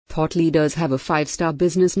Thought leaders have a 5-star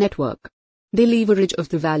business network. They leverage of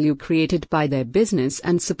the value created by their business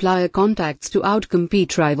and supplier contacts to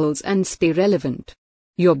outcompete rivals and stay relevant.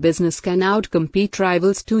 Your business can outcompete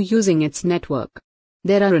rivals too using its network.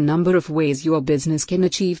 There are a number of ways your business can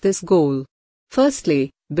achieve this goal.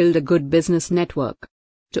 Firstly, build a good business network.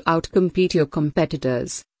 To outcompete your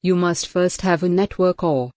competitors, you must first have a network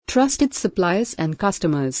of trusted suppliers and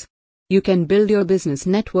customers. You can build your business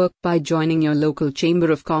network by joining your local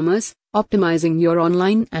chamber of commerce, optimizing your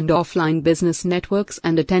online and offline business networks,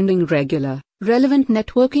 and attending regular, relevant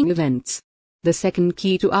networking events. The second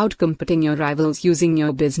key to outcompeting your rivals using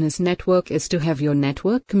your business network is to have your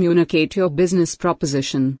network communicate your business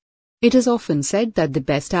proposition. It is often said that the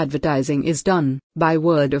best advertising is done by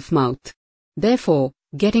word of mouth. Therefore,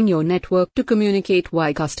 getting your network to communicate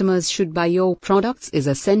why customers should buy your products is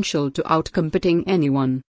essential to outcompeting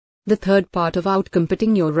anyone. The third part of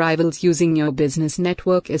outcompeting your rivals using your business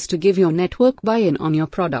network is to give your network buy-in on your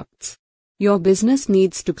products. Your business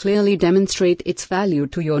needs to clearly demonstrate its value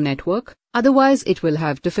to your network, otherwise it will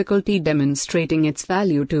have difficulty demonstrating its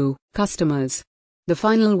value to customers. The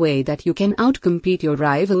final way that you can outcompete your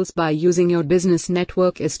rivals by using your business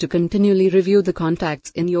network is to continually review the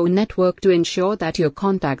contacts in your network to ensure that your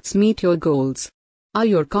contacts meet your goals. Are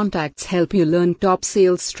your contacts help you learn top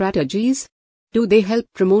sales strategies? Do they help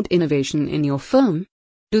promote innovation in your firm?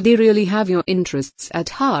 Do they really have your interests at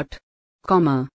heart?